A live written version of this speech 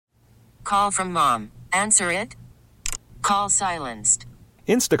call from mom. Answer it. Call silenced.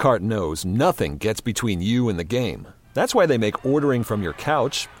 Instacart knows nothing gets between you and the game. That's why they make ordering from your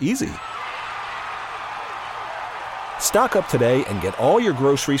couch easy. Stock up today and get all your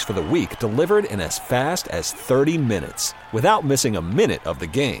groceries for the week delivered in as fast as 30 minutes without missing a minute of the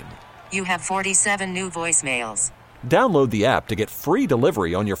game. You have 47 new voicemails. Download the app to get free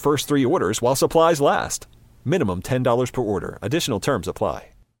delivery on your first 3 orders while supplies last. Minimum $10 per order. Additional terms apply.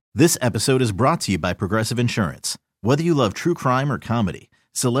 This episode is brought to you by Progressive Insurance. Whether you love true crime or comedy,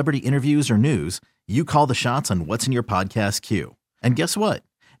 celebrity interviews or news, you call the shots on what's in your podcast queue. And guess what?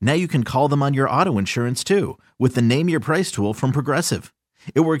 Now you can call them on your auto insurance too with the Name Your Price tool from Progressive.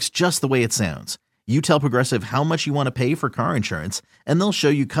 It works just the way it sounds. You tell Progressive how much you want to pay for car insurance, and they'll show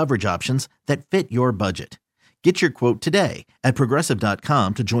you coverage options that fit your budget. Get your quote today at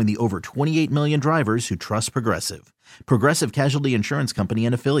Progressive.com to join the over 28 million drivers who trust Progressive. Progressive Casualty Insurance Company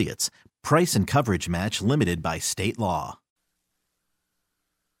and Affiliates. Price and coverage match limited by state law.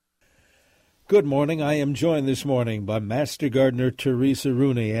 Good morning. I am joined this morning by Master Gardener Teresa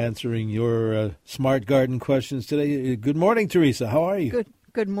Rooney answering your smart garden questions today. Good morning, Teresa. How are you?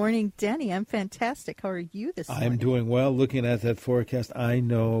 Good morning, Denny. I'm fantastic. How are you this morning? I'm doing well. Looking at that forecast, I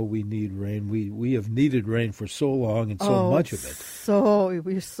know we need rain. We have needed rain for so long and so much of it. So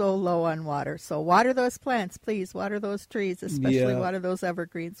we're so low on water. So water those plants, please. Water those trees, especially water those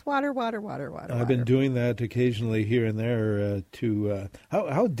evergreens. Water. I've been doing that occasionally here and there.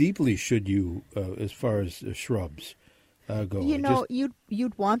 How deeply should you, as far as shrubs? Go.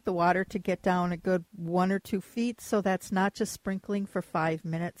 You'd want the water to get down a good 1 or 2 feet, so that's not just sprinkling for 5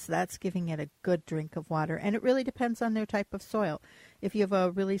 minutes. That's giving it a good drink of water, and it really depends on their type of soil. If you have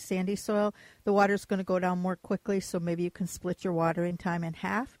a really sandy soil, the water's going to go down more quickly, so maybe you can split your watering time in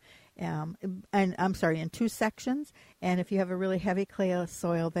half, in 2 sections. And if you have a really heavy clay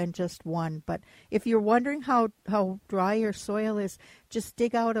soil, then just 1. But if you're wondering how dry your soil is, just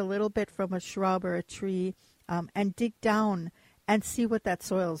dig out a little bit from a shrub or a tree. And dig down and see what that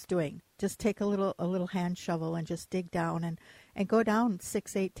soil is doing. Just take a little hand shovel and just dig down and go down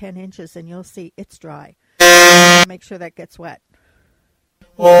 6, 8, 10 inches, and you'll see it's dry. Make sure that gets wet.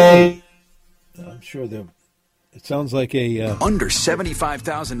 I'm sure it sounds like a under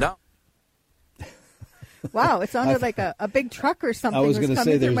 $75,000. Wow, it sounded like a big truck or something. I was going to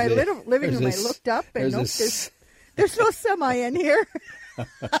say through my living room. I looked up and there's no semi in here.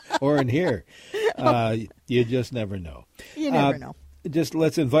 Or in here. You just never know. You never know. Just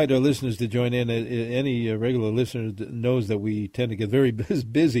let's invite our listeners to join in. Any regular listener knows that we tend to get very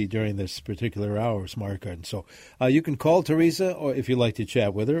busy during this particular hour of Smart Garden. So you can call Teresa, or if you'd like to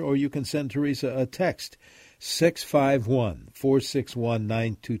chat with her, or you can send Teresa a text,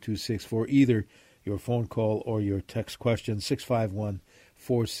 651-461-9226 for either your phone call or your text question,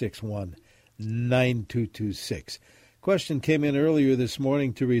 651-461-9226. Question came in earlier this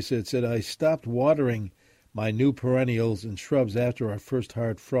morning, Teresa. It said, I stopped watering my new perennials and shrubs after our first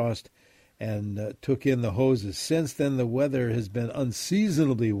hard frost and took in the hoses. Since then, the weather has been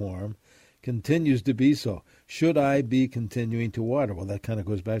unseasonably warm, continues to be so. Should I be continuing to water? Well, that kind of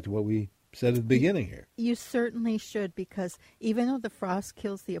goes back to what we said at the beginning here. You certainly should, because even though the frost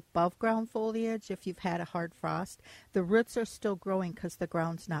kills the above-ground foliage, if you've had a hard frost, the roots are still growing because the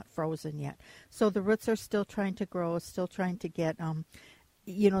ground's not frozen yet. So the roots are still trying to grow, still trying to get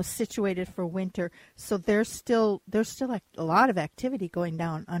situated for winter. So there's still a lot of activity going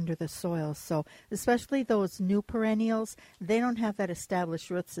down under the soil. So especially those new perennials, they don't have that established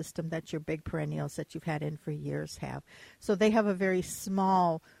root system that your big perennials that you've had in for years have. So they have a very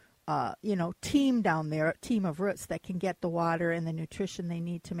small team down there, a team of roots that can get the water and the nutrition they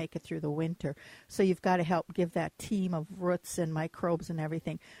need to make it through the winter. So you've got to help give that team of roots and microbes and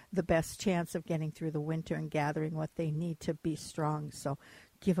everything the best chance of getting through the winter and gathering what they need to be strong. So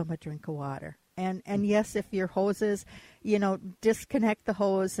give them a drink of water. And yes, if your hoses, disconnect the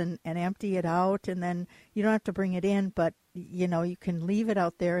hose and empty it out, and then you don't have to bring it in, but, you can leave it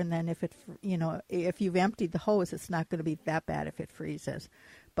out there, and then if you've emptied the hose, it's not going to be that bad if it freezes.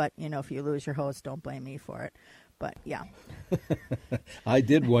 But, if you lose your hose, don't blame me for it. But, yeah. I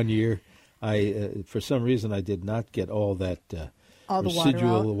did one year. For some reason, I did not get all that all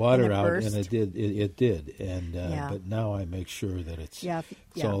residual water out, burst. and it did. And but now I make sure that it's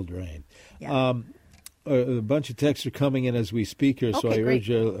all drained. Yeah. A bunch of texts are coming in as we speak here, so I urge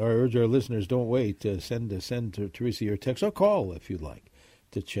our listeners, don't wait. Send to Teresa your text, or call if you'd like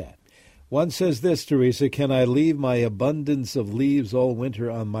to chat. One says this, Teresa, can I leave my abundance of leaves all winter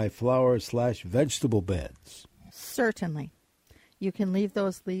on my flower/vegetable beds? Certainly. You can leave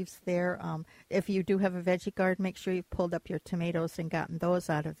those leaves there. If you do have a veggie garden, make sure you've pulled up your tomatoes and gotten those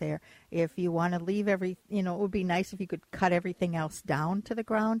out of there. If you want to leave it would be nice if you could cut everything else down to the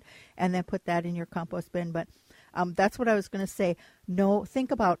ground and then put that in your compost bin. But that's what I was going to say. Think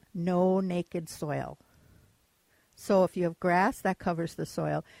about no naked soil. So if you have grass, that covers the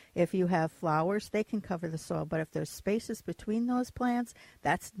soil. If you have flowers, they can cover the soil. But if there's spaces between those plants,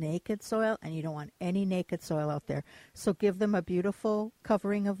 that's naked soil, and you don't want any naked soil out there. So give them a beautiful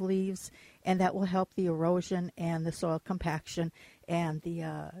covering of leaves, and that will help the erosion and the soil compaction and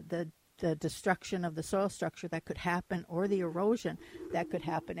the destruction of the soil structure that could happen, or the erosion that could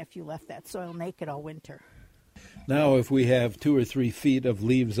happen if you left that soil naked all winter. Now, if we have 2 or 3 feet of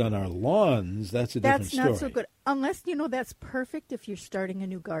leaves on our lawns, that's a different story. That's not so good. Unless, that's perfect if you're starting a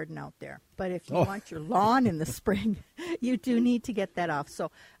new garden out there. But if you want your lawn in the spring, you do need to get that off.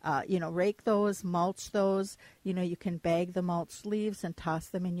 So, rake those, mulch those. You can bag the mulched leaves and toss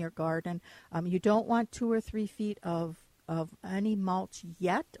them in your garden. You don't want 2 or 3 feet of any mulch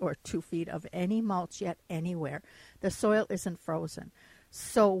yet, or 2 feet of any mulch yet anywhere. The soil isn't frozen.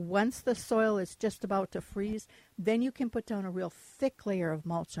 So once the soil is just about to freeze, then you can put down a real thick layer of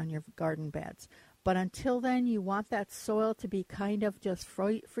mulch on your garden beds. But until then, you want that soil to be kind of just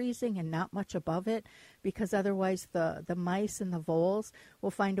freezing and not much above it, because otherwise the mice and the voles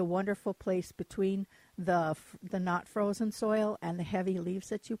will find a wonderful place between the not frozen soil and the heavy leaves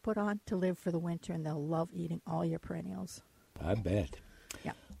that you put on to live for the winter, and they'll love eating all your perennials. I bet.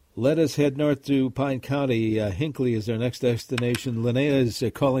 Yeah. Let us head north to Pine County. Hinckley is our next destination. Linnea is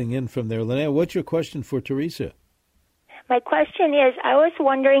calling in from there. Linnea, what's your question for Teresa? My question is, I was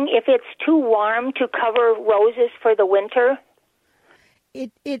wondering if it's too warm to cover roses for the winter.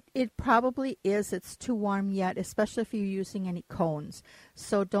 It probably is. It's too warm yet, especially if you're using any cones.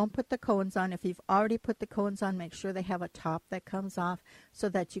 So don't put the cones on. If you've already put the cones on, make sure they have a top that comes off so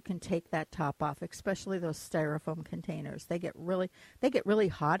that you can take that top off, especially those styrofoam containers. They get really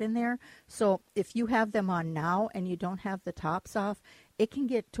hot in there. So if you have them on now and you don't have the tops off, it can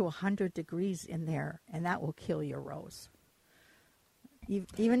get to 100 degrees in there, and that will kill your rose.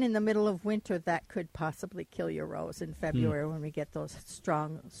 Even in the middle of winter, that could possibly kill your rose in February when we get those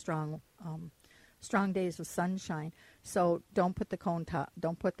strong days of sunshine. So don't put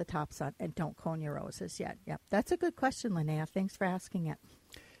the tops on, and don't cone your roses yet. Yep, that's a good question, Linnea. Thanks for asking it.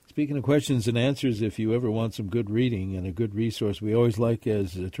 Speaking of questions and answers, if you ever want some good reading and a good resource, we always like,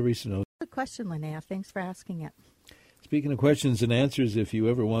 as Teresa knows. Good question, Linnea. Thanks for asking it. Speaking of questions and answers, if you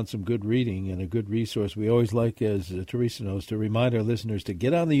ever want some good reading and a good resource, we always like, as Teresa knows, to remind our listeners to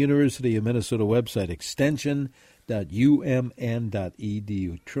get on the University of Minnesota website,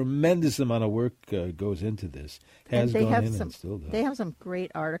 extension.umn.edu. Tremendous amount of work goes into this. And still does. They have some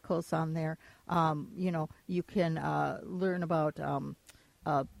great articles on there. You can learn about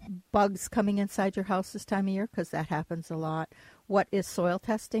bugs coming inside your house this time of year, because that happens a lot. What is soil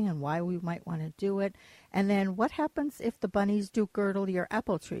testing and why we might want to do it? And then what happens if the bunnies do girdle your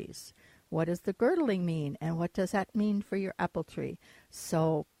apple trees? What does the girdling mean, and what does that mean for your apple tree?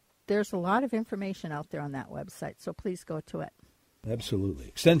 So there's a lot of information out there on that website, so please go to it. Absolutely.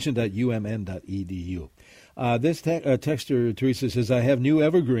 Extension.umn.edu. This texter, Teresa, says, I have new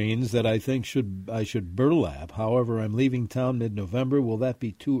evergreens that I think I should burlap. However, I'm leaving town mid-November. Will that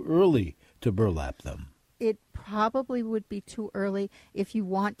be too early to burlap them? It probably would be too early. If you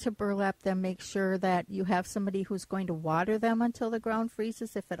want to burlap them, make sure that you have somebody who's going to water them until the ground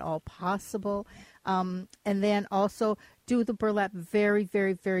freezes, if at all possible. And then also do the burlap very,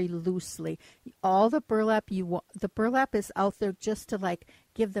 very, very loosely. All the burlap the burlap is out there just to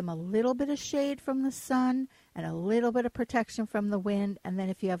give them a little bit of shade from the sun and a little bit of protection from the wind. And then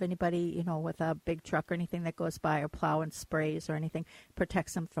if you have anybody, with a big truck or anything that goes by, or plow and sprays or anything,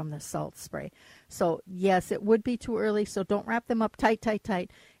 protects them from the salt spray. So yes, it would be too early. So don't wrap them up tight.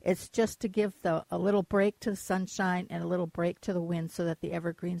 It's just to give a little break to the sunshine and a little break to the wind, so that the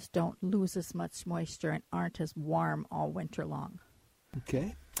evergreens don't lose as much moisture and aren't as warm all winter long.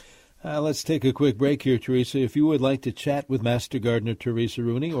 Okay. Let's take a quick break here, Teresa. If you would like to chat with Master Gardener Teresa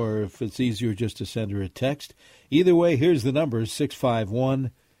Rooney, or if it's easier just to send her a text, either way, here's the number,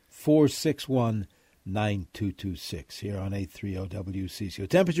 651-461-9226 here on 830 WCCO.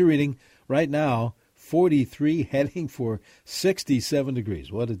 Temperature reading right now, 43, heading for 67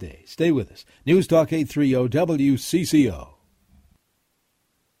 degrees. What a day. Stay with us. News Talk 830 WCCO.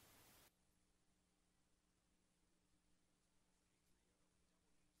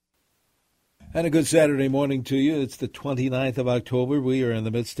 And a good Saturday morning to you. It's the 29th of October. We are in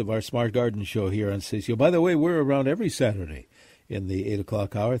the midst of our Smart Garden Show here on CCO. By the way, we're around every Saturday in the 8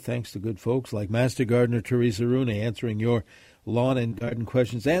 o'clock hour, thanks to good folks like Master Gardener Teresa Rooney answering your lawn and garden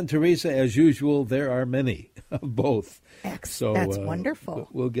questions. And Teresa, as usual, there are many of both. So that's wonderful.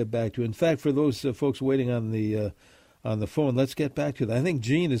 We'll get back to it. In fact, for those folks waiting on the phone, let's get back to that. I think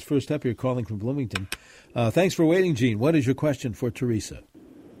Jean is first up here calling from Bloomington. Thanks for waiting, Jean. What is your question for Teresa?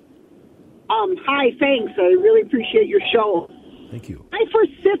 Hi, thanks. I really appreciate your show. Thank you. My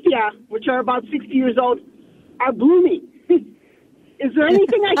forsythia, which are about 60 years old, are blooming. Is there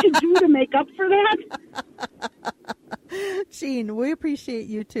anything I can do to make up for that? Jean, we appreciate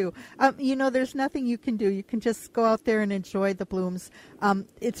you too. There's nothing you can do. You can just go out there and enjoy the blooms.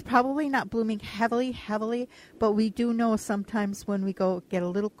 It's probably not blooming heavily, but we do know sometimes when we go get a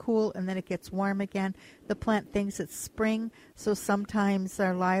little cool and then it gets warm again, the plant thinks it's spring. So sometimes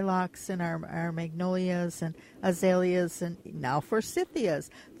our lilacs and our magnolias and azaleas and now forsythias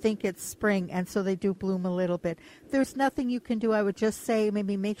think it's spring, and so they do bloom a little bit. There's nothing you can do. I would just say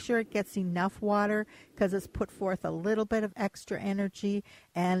maybe make sure it gets enough water because it's put forth a little bit of extra energy,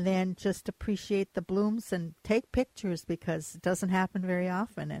 and then just appreciate the blooms and take pictures because it doesn't happen very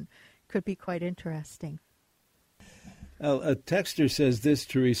often and could be quite interesting. A texter says this,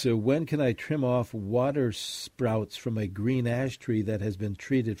 Teresa: when can I trim off water sprouts from a green ash tree that has been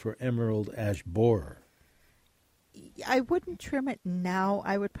treated for emerald ash borer? I wouldn't trim it now.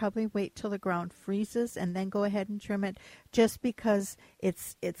 I would probably wait till the ground freezes and then go ahead and trim it, just because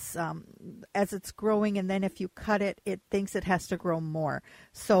it's as it's growing, and then if you cut it, it thinks it has to grow more.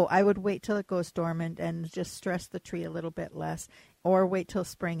 So I would wait till it goes dormant and just stress the tree a little bit less, or wait till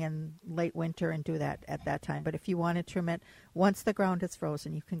spring and late winter and do that at that time. But if you want to trim it once the ground is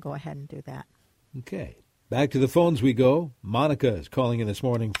frozen, you can go ahead and do that. Okay. Back to the phones we go. Monica is calling in this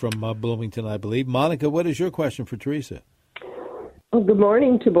morning from Bloomington, I believe. Monica, what is your question for Teresa? Well, good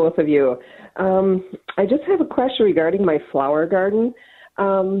morning to both of you. I just have a question regarding my flower garden.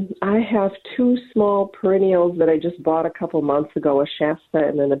 I have two small perennials that I just bought a couple months ago, a Shasta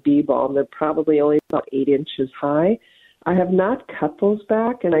and then a bee balm. They're probably only about 8 inches high. I have not cut those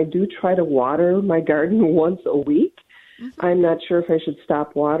back, and I do try to water my garden once a week. Mm-hmm. I'm not sure if I should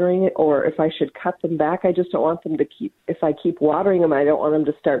stop watering it or if I should cut them back. I just don't want them to if I keep watering them, I don't want them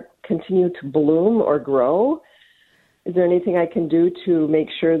to continue to bloom or grow. Is there anything I can do to make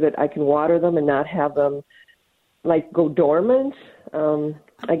sure that I can water them and not have them go dormant?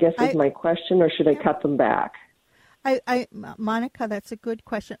 I guess is my question, or should I cut them back? Monica, that's a good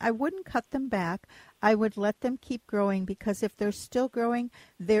question. I wouldn't cut them back. I would let them keep growing, because if they're still growing,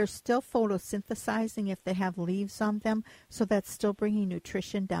 they're still photosynthesizing if they have leaves on them, so that's still bringing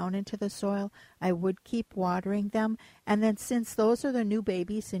nutrition down into the soil. I would keep watering them. And then, since those are the new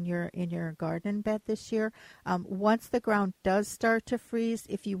babies in your garden bed this year, once the ground does start to freeze,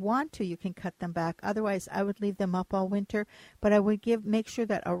 if you want to, you can cut them back. Otherwise, I would leave them up all winter, but I would make sure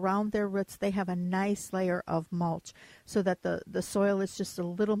that around their roots they have a nice layer of mulch, so that the soil is just a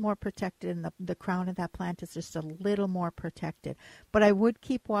little more protected and the crown of that plant is just a little more protected. But I would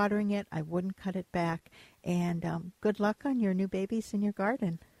keep watering it. I wouldn't cut it back. And good luck on your new babies in your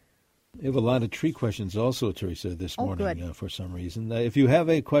garden. We have a lot of tree questions also, Teresa, this morning for some reason. If you have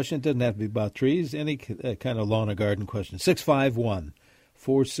a question, it doesn't have to be about trees, any kind of lawn or garden question,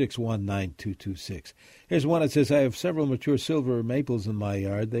 651-461-9226. Here's one that says, I have several mature silver maples in my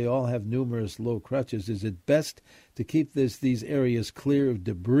yard. They all have numerous low crutches. Is it best to keep these areas clear of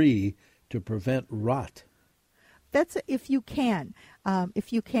debris to prevent rot? That's if you can.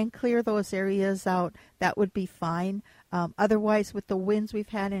 If you can clear those areas out, that would be fine. Otherwise, with the winds we've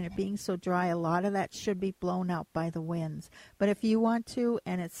had and it being so dry, a lot of that should be blown out by the winds. But if you want to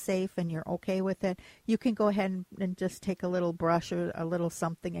and it's safe and you're okay with it, you can go ahead and just take a little brush or a little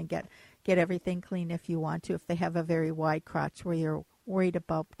something and get everything clean if you want to, if they have a very wide crotch where you're worried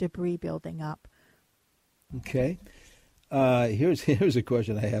about debris building up. Okay. Here's a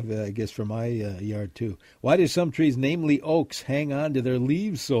question I have, I guess, for my yard, too. Why do some trees, namely oaks, hang on to their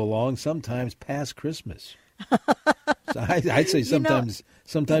leaves so long, sometimes past Christmas? So I'd say sometimes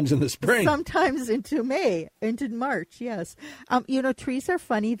in the spring. Sometimes into March, yes. Trees are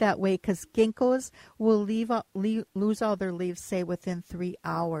funny that way because ginkgos will lose all their leaves, say, within 3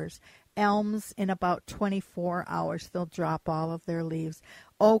 hours. Elms, in about 24 hours, they'll drop all of their leaves.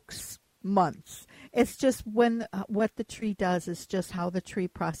 Oaks, months. It's just what the tree does is just how the tree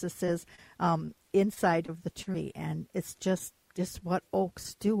processes inside of the tree, and it's just what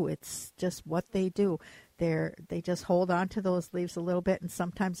oaks do. It's just what they do. They just hold on to those leaves a little bit, and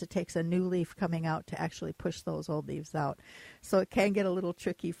sometimes it takes a new leaf coming out to actually push those old leaves out. So it can get a little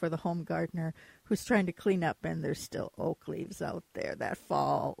tricky for the home gardener who's trying to clean up, and there's still oak leaves out there that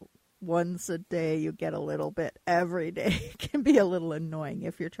fall. Once a day, you get a little bit every day. It can be a little annoying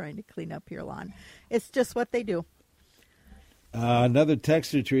if you're trying to clean up your lawn. It's just what they do. Another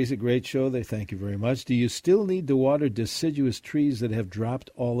texter, Teresa, great show. They thank you very much. Do you still need to water deciduous trees that have dropped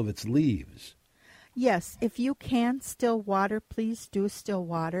all of its leaves? Yes, if you can still water, please do still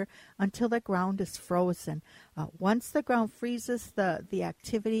water until the ground is frozen. Once the ground freezes, the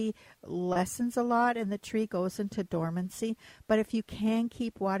activity lessens a lot and the tree goes into dormancy. But if you can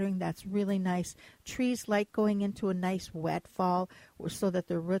keep watering, that's really nice. Trees like going into a nice wet fall so that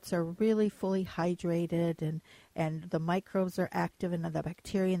the roots are really fully hydrated and the microbes are active and the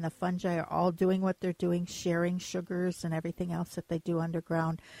bacteria and the fungi are all doing what they're doing, sharing sugars and everything else that they do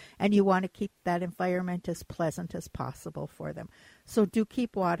underground. And you want to keep that environment as pleasant as possible for them. So do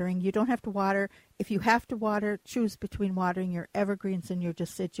keep watering. You don't have to water. If you have to water, choose between watering your evergreens and your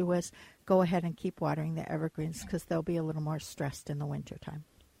deciduous. Go ahead and keep watering the evergreens because they'll be a little more stressed in the wintertime.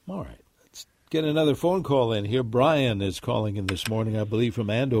 All right. Let's get another phone call in here. Brian is calling in this morning, I believe, from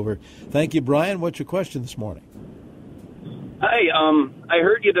Andover. Thank you, Brian. What's your question this morning? Hi. I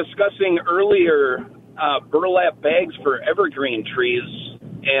heard you discussing earlier burlap bags for evergreen trees,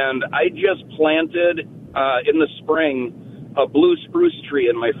 and I just planted in the spring a blue spruce tree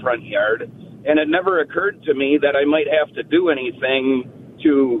in my front yard, and it never occurred to me that I might have to do anything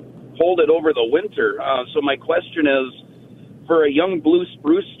to hold it over the winter. So my question is, for a young blue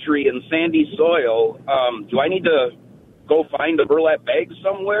spruce tree in sandy soil, do I need to go find a burlap bag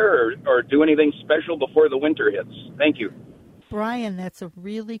somewhere or do anything special before the winter hits? Thank you. Brian, that's a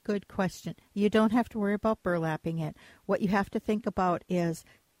really good question. You don't have to worry about burlapping it. What you have to think about is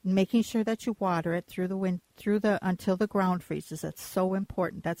making sure that you water it until the ground freezes. That's so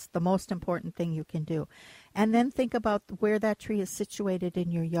important. That's the most important thing you can do. And then think about where that tree is situated in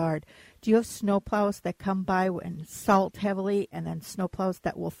your yard. Do you have snowplows that come by and salt heavily, and then snowplows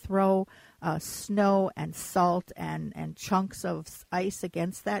that will throw snow and salt and chunks of ice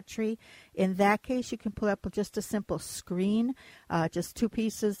against that tree? In that case, you can put up just a simple screen, just two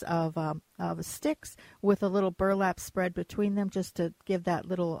pieces of sticks with a little burlap spread between them, just to give that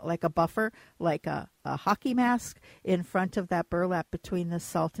little, like a buffer, like a hockey mask in front of that burlap between the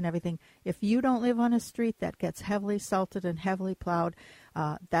salt and everything. If you don't live on a street that gets heavily salted and heavily plowed,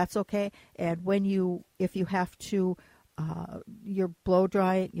 that's okay. And if you have to, you're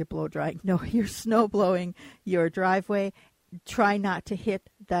snow blowing your driveway, try not to hit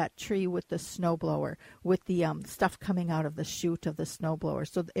that tree with the snow blower, with the stuff coming out of the chute of the snow blower.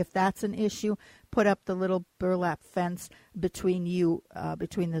 So if that's an issue, put up the little burlap fence between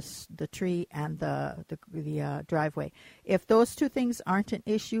the tree and the driveway. If those two things aren't an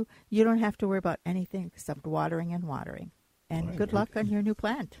issue, you don't have to worry about anything except watering and watering. And right, good luck on your new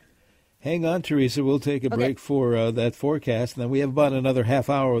plant. Hang on, Teresa. We'll take a break for that forecast, and then we have about another half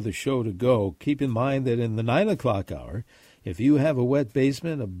hour of the show to go. Keep in mind that in the 9 o'clock hour, if you have a wet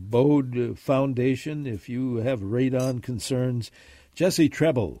basement, a bowed foundation, if you have radon concerns, Jesse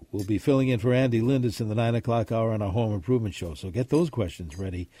Treble will be filling in for Andy Lindis in the 9 o'clock hour on our Home Improvement Show. So get those questions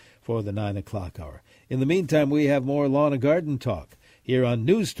ready for the 9 o'clock hour. In the meantime, we have more lawn and garden talk here on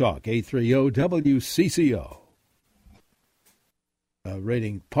News Talk 830 WCCO.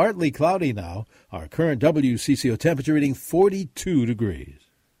 Rating partly cloudy now. Our current WCCO temperature reading 42 degrees.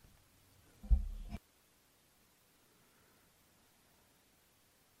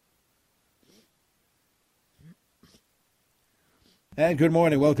 And good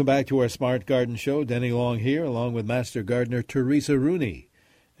morning. Welcome back to our Smart Garden Show. Denny Long here, along with Master Gardener Teresa Rooney,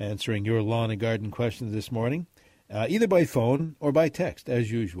 answering your lawn and garden questions this morning, either by phone or by text,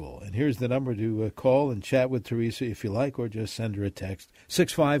 as usual. And here's the number to call and chat with Teresa if you like, or just send her a text,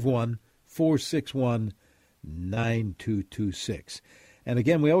 651-461-9226. And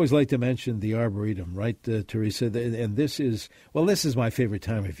again, we always like to mention the Arboretum, right, Teresa? And this is my favorite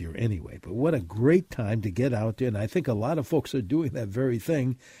time of year anyway. But what a great time to get out there. And I think a lot of folks are doing that very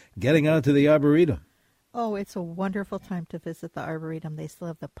thing, getting out to the Arboretum. Oh, it's a wonderful time to visit the Arboretum. They still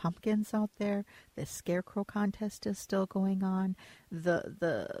have the pumpkins out there. The scarecrow contest is still going on.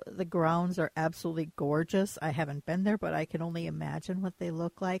 The grounds are absolutely gorgeous. I haven't been there, but I can only imagine what they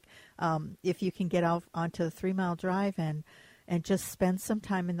look like. If you can get out onto the 3 Mile Drive and just spend some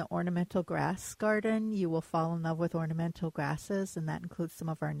time in the ornamental grass garden, you will fall in love with ornamental grasses, and that includes some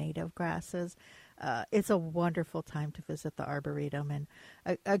of our native grasses. It's a wonderful time to visit the Arboretum, and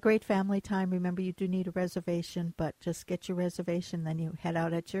a great family time. Remember, you do need a reservation, but just get your reservation, then you head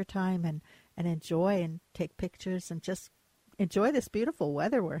out at your time and enjoy and take pictures and just enjoy this beautiful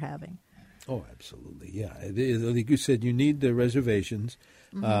weather we're having. Oh, absolutely, yeah. Like you said, you need the reservations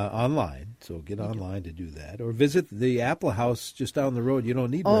online, so get online to do that. Or visit the Apple House just down the road. You don't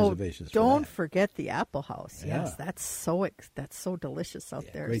need reservations for don't that. forget the Apple House. Yeah. Yes, that's so delicious out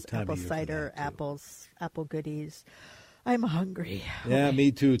there. Great time Apple of year cider, for that, too. apple goodies. I'm hungry. Yeah,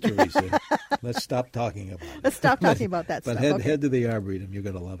 me too, Teresa. Let's stop talking about it. Let's stop talking about that but stuff. head to the Arboretum. You're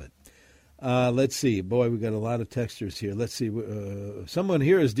going to love it. Let's see. Boy, we've got a lot of texters here. Let's see. Someone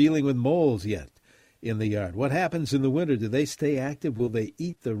here is dealing with moles yet in the yard. What happens in the winter? Do they stay active? Will they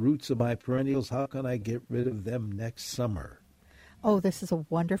eat the roots of my perennials? How can I get rid of them next summer? Oh, this is a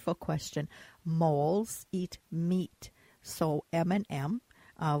wonderful question. Moles eat meat, so M&M.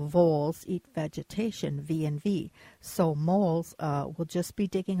 Voles eat vegetation, V and V. So moles will just be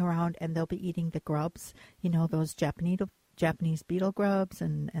digging around and they'll be eating the grubs. You know, those Japanese beetle grubs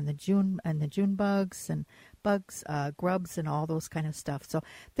and the June bugs and grubs and all those kind of stuff. So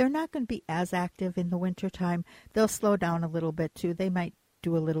they're not going to be as active in the wintertime. They'll slow down a little bit too. They might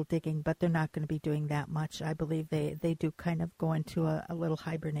do a little digging, but they're not going to be doing that much. I believe they do kind of go into a little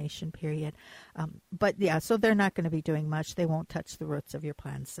hibernation period. But yeah, so they're not going to be doing much. They won't touch the roots of your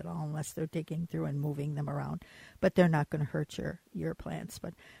plants at all unless they're digging through and moving them around. But they're not going to hurt your plants.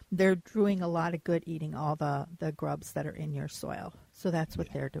 But they're doing a lot of good eating all the grubs that are in your soil. So that's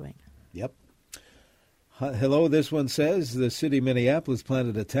what they're doing. Yep. Hello, this one says, the city of Minneapolis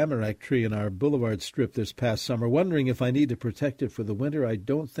planted a tamarack tree in our boulevard strip this past summer, wondering if I need to protect it for the winter. I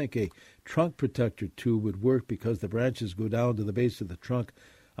don't think a trunk protector tube would work because the branches go down to the base of the trunk.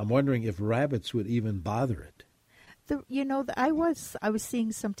 I'm wondering if rabbits would even bother it. I was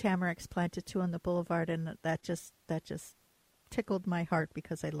seeing some tamaracks planted too on the boulevard, and that just tickled my heart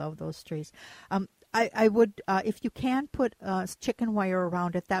because I love those trees. I would, if you can put chicken wire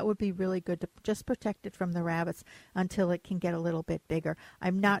around it, that would be really good to just protect it from the rabbits until it can get a little bit bigger.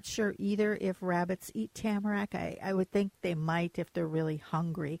 I'm not sure either if rabbits eat tamarack. I would think they might if they're really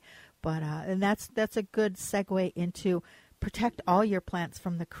hungry, but and that's a good segue into protect all your plants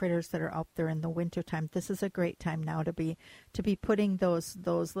from the critters that are out there in the wintertime. This is a great time now to be putting those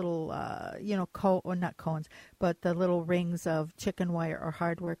little not cones, but the little rings of chicken wire or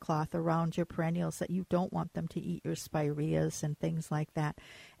hardware cloth around your perennials that you don't want them to eat your spireas and things like that,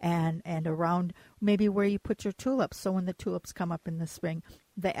 and around maybe where you put your tulips. So when the tulips come up in the spring,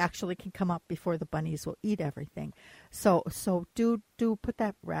 they actually can come up before the bunnies will eat everything. So do put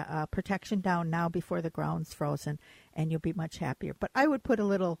that protection down now before the ground's frozen, and you'll be much happier. But I would put a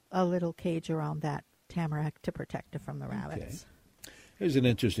little cage around that tamarack to protect it from the rabbits. Okay. Here's an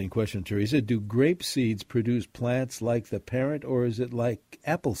interesting question, Teresa. Do grape seeds produce plants like the parent, or is it like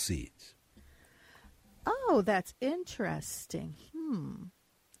apple seeds? Oh, that's interesting.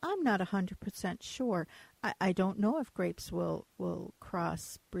 I'm not 100% sure. I don't know if grapes will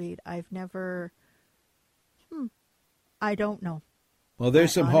crossbreed. I've never. I don't know. Well,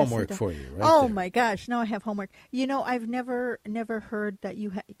 there's some homework for you, right? Oh there. my gosh! Now I have homework. I've never heard that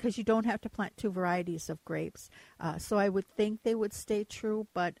because you don't have to plant two varieties of grapes. So I would think they would stay true,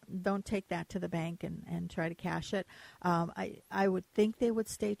 but don't take that to the bank and try to cash it. I would think they would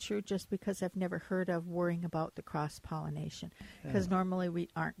stay true just because I've never heard of worrying about the cross pollination, because normally we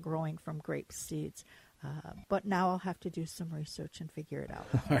aren't growing from grape seeds. But now I'll have to do some research and figure it out.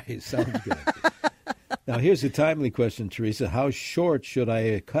 All right, sounds good. Now, here's a timely question, Teresa. How short should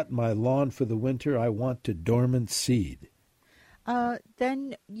I cut my lawn for the winter? I want to dormant seed.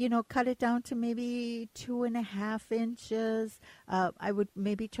 Then, cut it down to maybe 2.5 inches. I would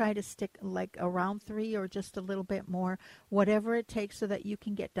maybe try to stick like around 3 or just a little bit more, whatever it takes so that you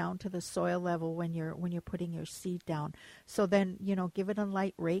can get down to the soil level when you're putting your seed down. So then, give it a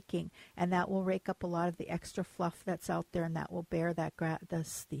light raking, and that will rake up a lot of the extra fluff that's out there, and that will bear that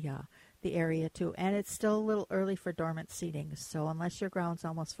the area too. And it's still a little early for dormant seeding, so unless your ground's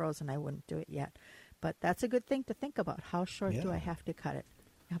almost frozen, I wouldn't do it yet. But that's a good thing to think about. How short do I have to cut it?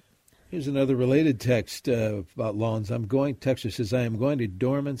 Yep. Here's another related text about lawns. Texas says, I am going to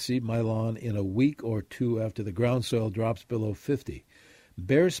dormant seed my lawn in a week or two after the ground soil drops below 50.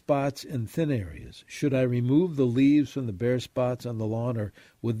 Bare spots in thin areas. Should I remove the leaves from the bare spots on the lawn, or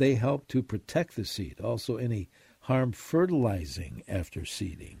would they help to protect the seed? Also, any harm fertilizing after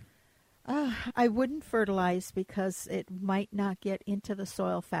seeding? I wouldn't fertilize because it might not get into the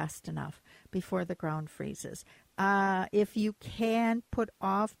soil fast enough before the ground freezes. If you can put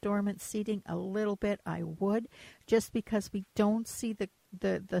off dormant seeding a little bit, I would, just because we don't see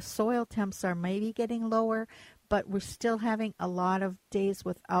the soil temps are maybe getting lower, but we're still having a lot of days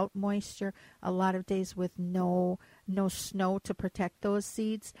without moisture, a lot of days with no snow to protect those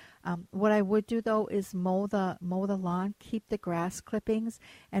seeds. What I would do, though, is mow the lawn, keep the grass clippings,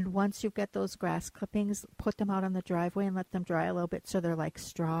 and once you get those grass clippings, put them out on the driveway and let them dry a little bit so they're like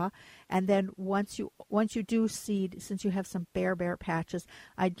straw, And then once you do seed, since you have some bare patches,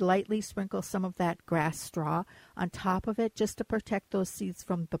 I'd lightly sprinkle some of that grass straw on top of it just to protect those seeds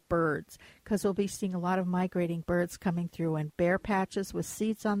from the birds, because we'll be seeing a lot of migrating birds coming through, and bare patches with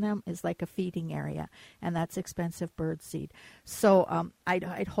seeds on them is like a feeding area, and that's expensive bird seed. So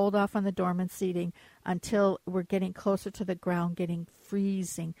I'd hold off on the dormant seeding until we're getting closer to the ground, getting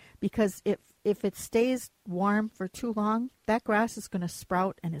freezing, because if it stays warm for too long, that grass is going to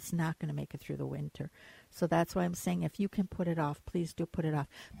sprout and it's not going to make it through the winter. So that's why I'm saying if you can put it off, please do put it off.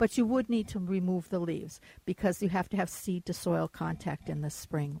 But you would need to remove the leaves because you have to have seed to soil contact in the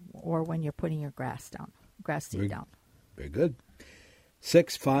spring or when you're putting your grass seed down. Very good.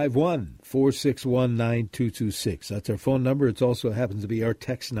 651-461-9226. That's our phone number. It also happens to be our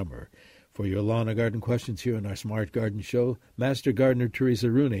text number for your lawn and garden questions here on our Smart Garden Show. Master Gardener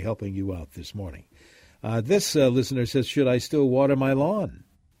Teresa Rooney helping you out this morning. This listener says, should I still water my lawn?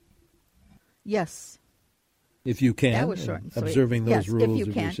 Yes. If you can, that was short and sweet. Observing those rules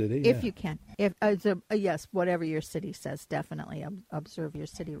of your city. If you can. Yes, whatever your city says, definitely observe your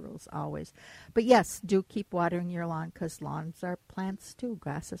city rules always. But yes, do keep watering your lawn because lawns are plants too.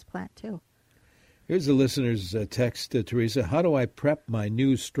 Grass is plant too. Here's a listener's text to Teresa. How do I prep my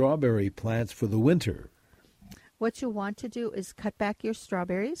new strawberry plants for the winter? What you want to do is cut back your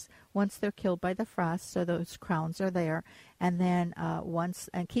strawberries once they're killed by the frost, so those crowns are there, and then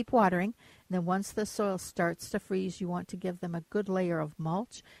keep watering. And then once the soil starts to freeze, you want to give them a good layer of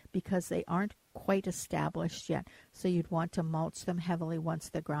mulch because they aren't quite established yet. So you'd want to mulch them heavily once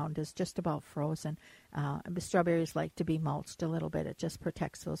the ground is just about frozen. The strawberries like to be mulched a little bit. It just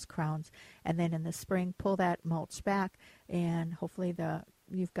protects those crowns. And then in the spring, pull that mulch back, and hopefully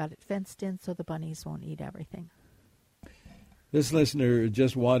you've got it fenced in so the bunnies won't eat everything. This listener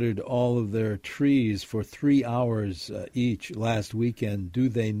just watered all of their trees for 3 hours each last weekend. Do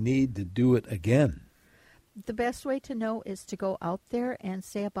they need to do it again? The best way to know is to go out there and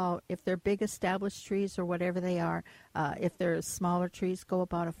say about if they're big established trees or whatever they are. If they're smaller trees, go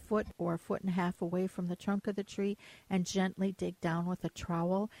about a foot or a foot and a half away from the trunk of the tree and gently dig down with a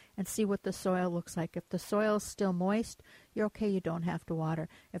trowel and see what the soil looks like. If the soil is still moist, you're okay. You don't have to water.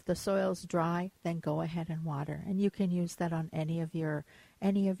 If the soil's dry, then go ahead and water. And you can use that on any of your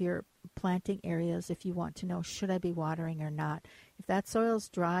planting areas if you want to know, should I be watering or not? If that soil's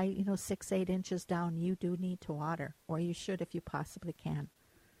dry, 6-8 inches down, you do need to water, or you should if you possibly can.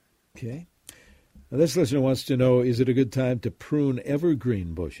 Okay. Now this listener wants to know, is it a good time to prune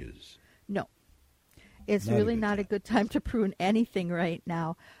evergreen bushes? No. It's really not a good time to prune anything right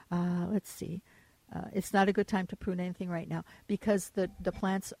now. Let's see. It's not a good time to prune anything right now because the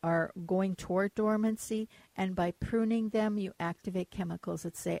plants are going toward dormancy, and by pruning them, you activate chemicals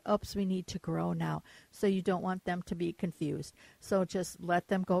that say, oops, we need to grow now. So you don't want them to be confused. So just let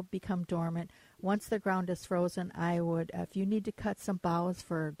them go become dormant. Once the ground is frozen, I would, if you need to cut some boughs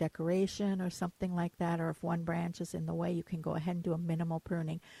for decoration or something like that, or if one branch is in the way, you can go ahead and do a minimal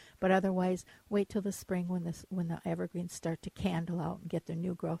pruning. But otherwise, wait till the spring when the evergreens start to candle out and get their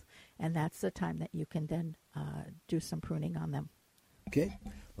new growth, and that's the time that you can then do some pruning on them. Okay.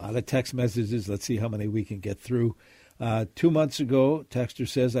 A lot of text messages. Let's see how many we can get through. 2 months ago, texter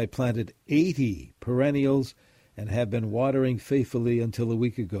says, I planted 80 perennials and have been watering faithfully until a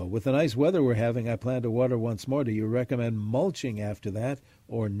week ago. With the nice weather we're having, I plan to water once more. Do you recommend mulching after that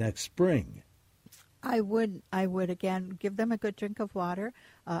or next spring? I would again give them a good drink of water.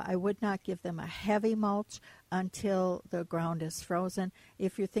 I would not give them a heavy mulch until the ground is frozen.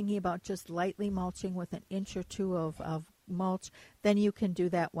 If you're thinking about just lightly mulching with an inch or two of mulch, then you can do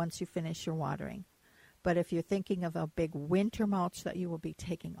that once you finish your watering. But if you're thinking of a big winter mulch that you will be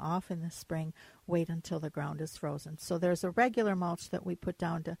taking off in the spring, wait until the ground is frozen. So there's a regular mulch that we put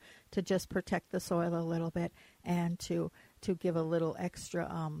down to just protect the soil a little bit and to give a little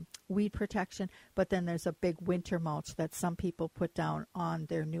extra weed protection. But then there's a big winter mulch that some people put down on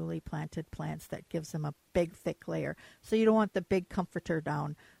their newly planted plants that gives them a big, thick layer. So you don't want the big comforter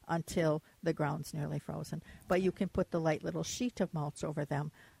down until the ground's nearly frozen. But you can put the light little sheet of mulch over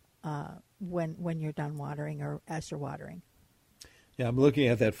them when you're done watering or as you're watering. Yeah, I'm looking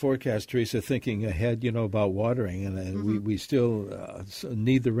at that forecast, Teresa, thinking ahead, about watering, and we still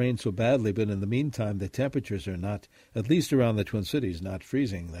need the rain so badly, but in the meantime, the temperatures are not, at least around the Twin Cities, not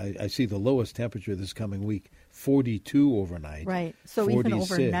freezing. I see the lowest temperature this coming week, 42 overnight. Right, so 46. Even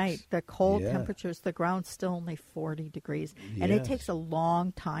overnight, the cold temperatures, the ground's still only 40 degrees, and it takes a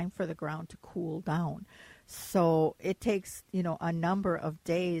long time for the ground to cool down. So it takes, a number of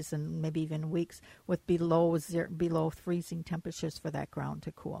days and maybe even weeks with below freezing temperatures for that ground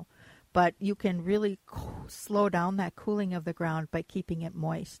to cool. But you can really slow down that cooling of the ground by keeping it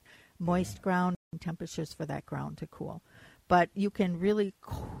moist. Moist ground, temperatures for that ground to cool. But you can really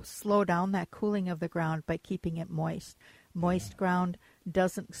slow down that cooling of the ground by keeping it moist. Moist ground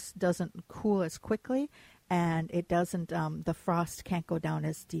doesn't cool as quickly, and it doesn't. The frost can't go down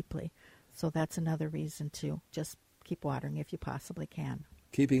as deeply. So that's another reason to just keep watering if you possibly can.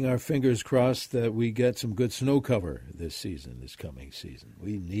 Keeping our fingers crossed that we get some good snow cover this coming season.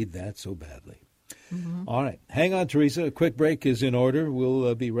 We need that so badly. Mm-hmm. All right. Hang on, Teresa. A quick break is in order.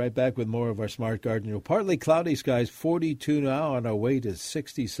 We'll be right back with more of our Smart Garden. Partly cloudy skies, 42 now, on our way to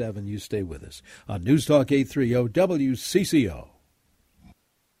 67. You stay with us on News Talk 830 WCCO.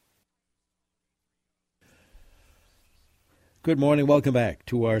 Good morning. Welcome back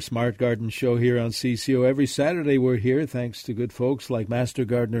to our Smart Garden show here on CCO. Every Saturday we're here thanks to good folks like Master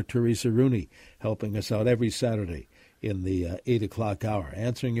Gardener Teresa Rooney, helping us out every Saturday in the 8 o'clock hour,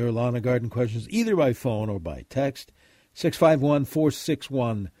 answering your lawn and garden questions either by phone or by text,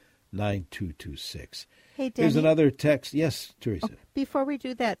 651-461-9226. Hey, Denny. Here's another text. Yes, Teresa. Oh, before we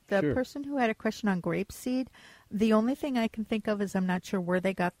do that, the Sure. person who had a question on grapeseed, the only thing I can think of is I'm not sure where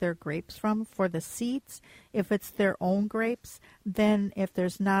they got their grapes from for the seeds. If it's their own grapes, then if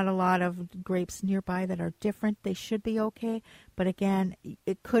there's not a lot of grapes nearby that are different, they should be okay. But again,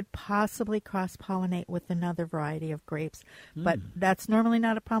 it could possibly cross-pollinate with another variety of grapes. But that's normally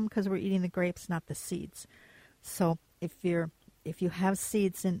not a problem because we're eating the grapes, not the seeds. So if you have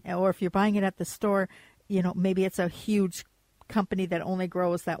seeds or if you're buying it at the store, maybe it's a huge company that only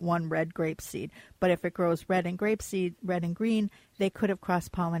grows that one red grape seed. But if it grows red and green, they could have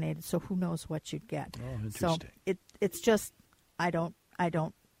cross-pollinated. So who knows what you'd get. Oh, interesting. So it's just, you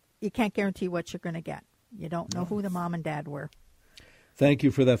can't guarantee what you're going to get. You don't know who the mom and dad were. Thank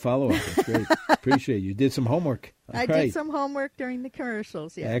you for that follow-up. That's great. Appreciate it. You did some homework. I did some homework during the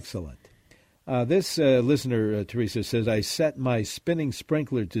commercials, yes. Excellent. This listener, Teresa, says, I set my spinning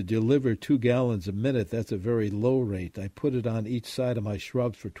sprinkler to deliver 2 gallons a minute. That's a very low rate. I put it on each side of my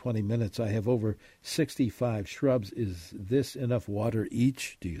shrubs for 20 minutes. I have over 65 shrubs. Is this enough water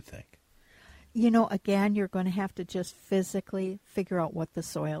each, do you think? Again, you're going to have to just physically figure out what the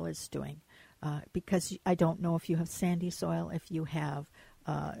soil is doing. Because I don't know if you have sandy soil, if you have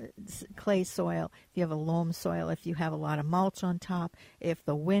clay soil, if you have a loam soil, if you have a lot of mulch on top, if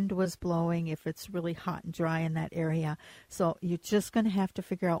the wind was blowing, if it's really hot and dry in that area. So you're just going to have to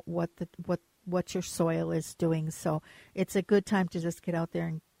figure out what your soil is doing. So it's a good time to just get out there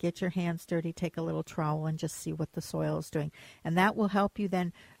and get your hands dirty, take a little trowel, and just see what the soil is doing. And that will help you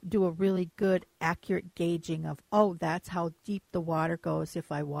then do a really good, accurate gauging of, that's how deep the water goes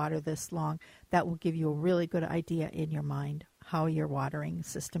if I water this long. That will give you a really good idea in your mind how your watering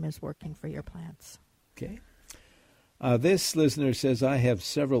system is working for your plants. Okay. This listener says, I have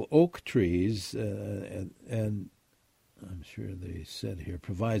several oak trees, and I'm sure they said here,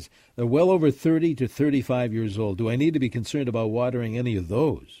 they're well over 30 to 35 years old. Do I need to be concerned about watering any of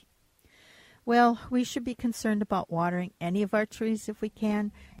those? Well, we should be concerned about watering any of our trees if we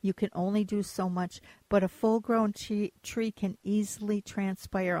can. You can only do so much, but a full-grown tree can easily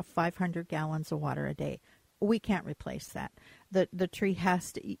transpire 500 gallons of water a day. We can't replace that. The tree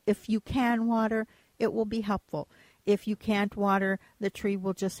has to, if you can water, it will be helpful. If you can't water, the tree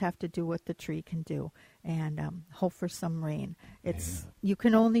will just have to do what the tree can do and hope for some rain. You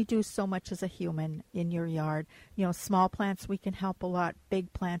can only do so much as a human in your yard. Small plants we can help a lot.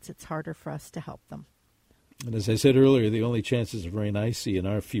 Big plants, it's harder for us to help them. And as I said earlier, the only chances of rain I see in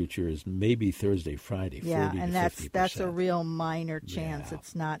our future is maybe Thursday, Friday, 40 to 50%. That's a real minor chance. Yeah.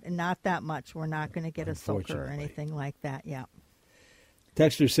 It's not that much. We're not going to get a soaker or anything like that. Yeah.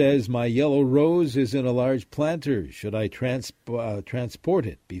 Texter says, my yellow rose is in a large planter. Should I transport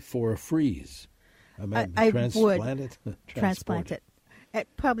it before a freeze? I would transplant it.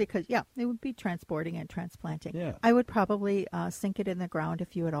 Probably because, it would be transporting and transplanting. Yeah. I would probably sink it in the ground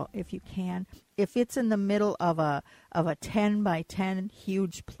if you can. If it's in the middle of a 10 by 10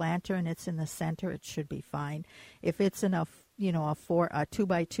 huge planter and it's in the center, it should be fine. If it's in a 2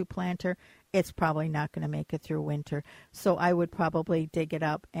 by 2 planter, it's probably not going to make it through winter. So I would probably dig it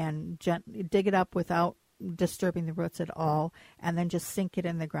up and dig it up without disturbing the roots at all, and then just sink it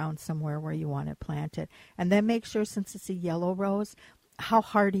in the ground somewhere where you want it planted. And then make sure, since it's a yellow rose, how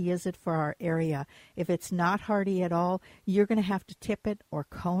hardy is it for our area? If it's not hardy at all, you're going to have to tip it or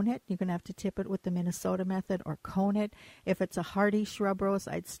cone it. You're going to have to tip it with the Minnesota method or cone it. If it's a hardy shrub rose,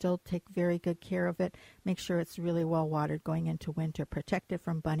 I'd still take very good care of it. Make sure it's really well watered going into winter. Protect it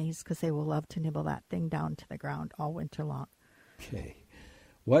from bunnies because they will love to nibble that thing down to the ground all winter long. Okay.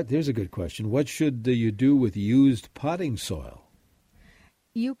 There's a good question. What should you do with used potting soil?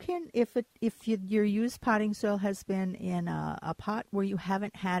 You can, if your used potting soil has been in a pot where you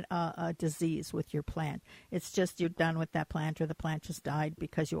haven't had a disease with your plant, it's just you're done with that plant or the plant just died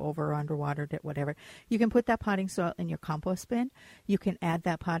because you over or underwatered it, whatever. You can put that potting soil in your compost bin. You can add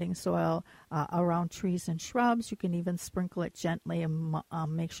that potting soil around trees and shrubs. You can even sprinkle it gently and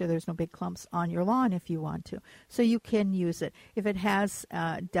make sure there's no big clumps on your lawn if you want to. So you can use it. If it has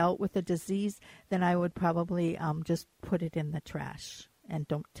dealt with a disease, then I would probably just put it in the trash. And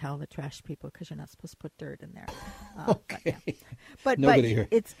don't tell the trash people because you're not supposed to put dirt in there. Okay. But nobody here.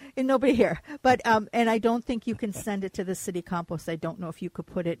 It's nobody here. But and I don't think you can send it to the city compost. I don't know if you could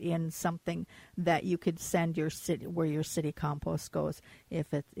put it in something that you could send your city where your city compost goes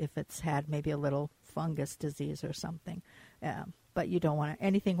if it's had maybe a little fungus disease or something. But you don't want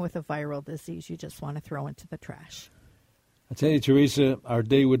anything with a viral disease. You just want to throw into the trash. I tell you, Teresa, our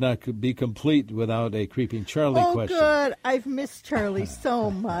day would not be complete without a Creeping Charlie question. Oh, good. I've missed Charlie so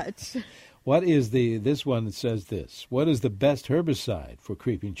much. What is this one that says this? What is the best herbicide for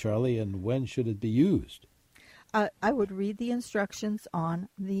Creeping Charlie, and when should it be used? I would read the instructions on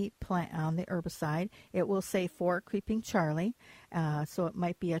the herbicide. It will say for Creeping Charlie, so it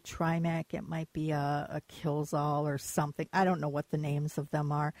might be a Trimec, it might be a Killzall or something. I don't know what the names of them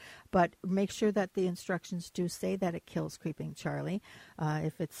are, but make sure that the instructions do say that it kills Creeping Charlie.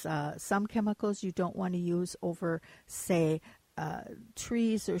 If it's some chemicals you don't want to use over, say,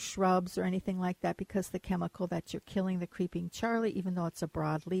 trees or shrubs or anything like that, because the chemical that you're killing the Creeping Charlie, even though it's a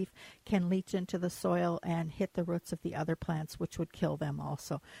broadleaf, can leach into the soil and hit the roots of the other plants, which would kill them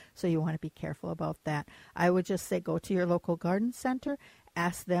also. So you want to be careful about that. I would just say go to your local garden center,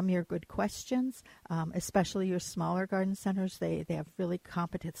 ask them your good questions, especially your smaller garden centers. They have really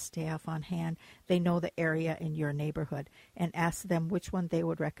competent staff on hand. They know the area in your neighborhood, and ask them which one they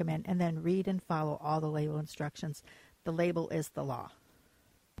would recommend, and then read and follow all the label instructions. The label is the law.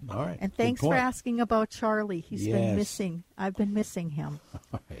 All right. And thanks for asking about Charlie. He's been missing. I've been missing him.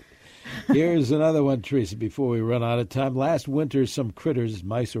 All right. Here's another one, Teresa, before we run out of time. Last winter, some critters,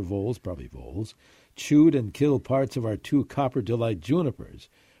 mice or voles, probably voles, chewed and killed parts of our 2 Copper Delight junipers.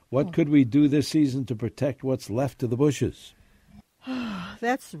 What could we do this season to protect what's left of the bushes?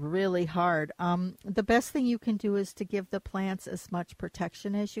 That's really hard. The best thing you can do is to give the plants as much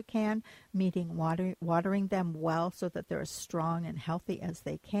protection as you can, meaning watering them well so that they're as strong and healthy as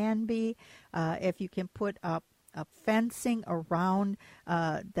they can be. If you can put up fencing around,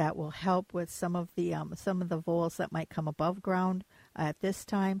 that will help with some of the voles that might come above ground at this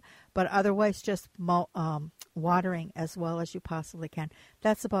time. But otherwise, just watering as well as you possibly can.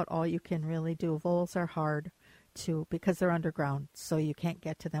 That's about all you can really do. Voles are hard because they're underground, so you can't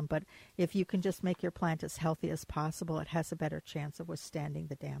get to them. But if you can just make your plant as healthy as possible, it has a better chance of withstanding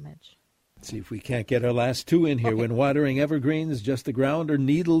the damage. Let's see if we can't get our last 2 in here. Okay. When watering evergreens, just the ground or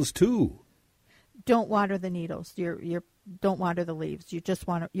needles too? Don't water the needles. Don't water the leaves.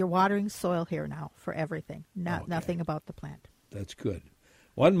 You're watering soil here now for everything. Nothing about the plant. That's good.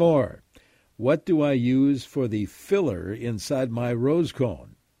 One more. What do I use for the filler inside my rose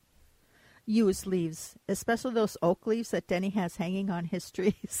cone? Use leaves, especially those oak leaves that Denny has hanging on his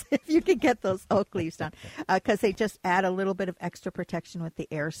trees. If you can get those oak leaves down, because they just add a little bit of extra protection with the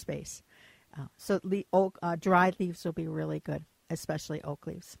airspace. So dried leaves will be really good, especially oak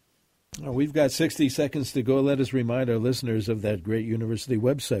leaves. We've got 60 seconds to go. Let us remind our listeners of that great university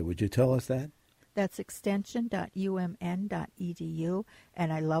website. Would you tell us that? That's extension.umn.edu,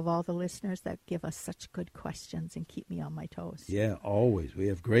 and I love all the listeners that give us such good questions and keep me on my toes. Yeah, always. We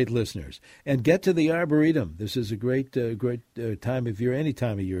have great listeners. And get to the Arboretum. This is a great time of year. Any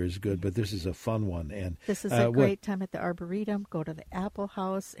time of year is good, but this is a fun one. And this is a great time at the Arboretum. Go to the Apple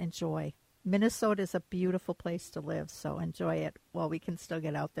House. Enjoy. Minnesota is a beautiful place to live, so enjoy it while we can still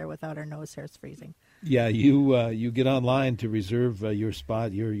get out there without our nose hairs freezing. Yeah, you get online to reserve your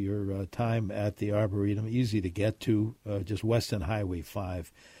spot, your time at the Arboretum. Easy to get to, just Weston Highway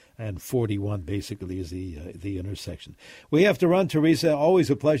 5 and 41 basically is the intersection. We have to run, Teresa. Always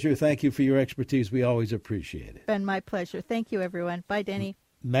a pleasure. Thank you for your expertise. We always appreciate it. Been my pleasure. Thank you, everyone. Bye, Denny.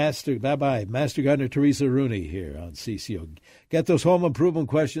 Bye-bye. Master Gardener Teresa Rooney here on CCO. Get those home improvement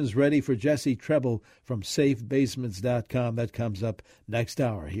questions ready for Jesse Treble from SafeBasements.com. That comes up next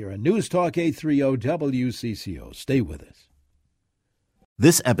hour here on News Talk 830 WCCO. Stay with us.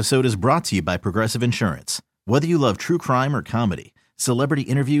 This episode is brought to you by Progressive Insurance. Whether you love true crime or comedy, celebrity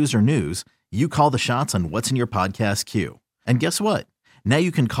interviews or news, you call the shots on what's in your podcast queue. And guess what? Now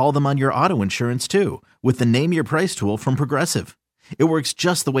you can call them on your auto insurance too with the Name Your Price tool from Progressive. It works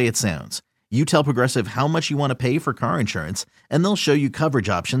just the way it sounds. You tell Progressive how much you want to pay for car insurance, and they'll show you coverage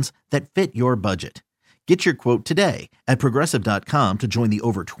options that fit your budget. Get your quote today at Progressive.com to join the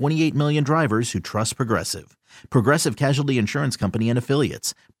over 28 million drivers who trust Progressive. Progressive Casualty Insurance Company and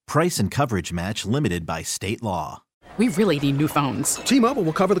Affiliates. Price and coverage match limited by state law. We really need new phones. T-Mobile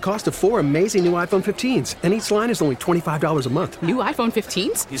will cover the cost of 4 amazing new iPhone 15s, and each line is only $25 a month. New iPhone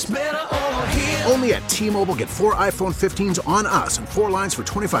 15s? It's better over here. Only at T-Mobile, get 4 iPhone 15s on us and 4 lines for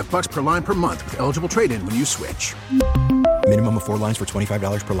 $25 per line per month with eligible trade-in when you switch. Minimum of 4 lines for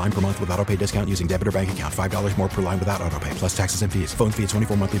 $25 per line per month with autopay discount using debit or bank account. $5 more per line without autopay, plus taxes and fees. Phone fee at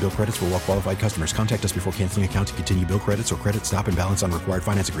 24 monthly bill credits for well-qualified customers. Contact us before canceling account to continue bill credits or credit stop and balance on required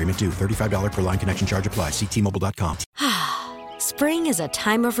finance agreement due. $35 per line connection charge applies. See T-Mobile.com. Spring is a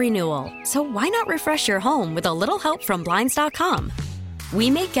time of renewal, so why not refresh your home with a little help from Blinds.com? We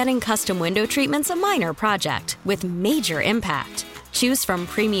make getting custom window treatments a minor project with major impact. Choose from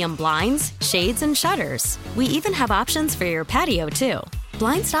premium blinds, shades, and shutters. We even have options for your patio, too.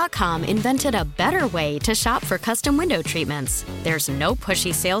 Blinds.com invented a better way to shop for custom window treatments. There's no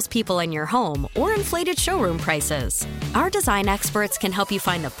pushy salespeople in your home or inflated showroom prices. Our design experts can help you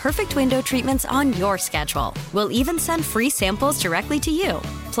find the perfect window treatments on your schedule. We'll even send free samples directly to you.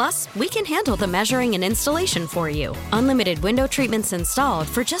 Plus, we can handle the measuring and installation for you. Unlimited window treatments installed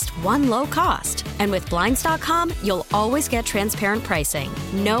for just one low cost. And with Blinds.com, you'll always get transparent pricing.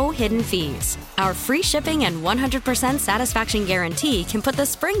 No hidden fees. Our free shipping and 100% satisfaction guarantee can put the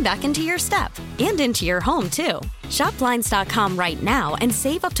spring back into your step and into your home, too. Shop Blinds.com right now and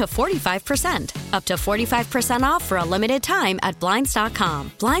save up to 45%. Up to 45% off for a limited time at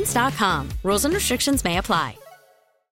Blinds.com. Blinds.com. Rules and restrictions may apply.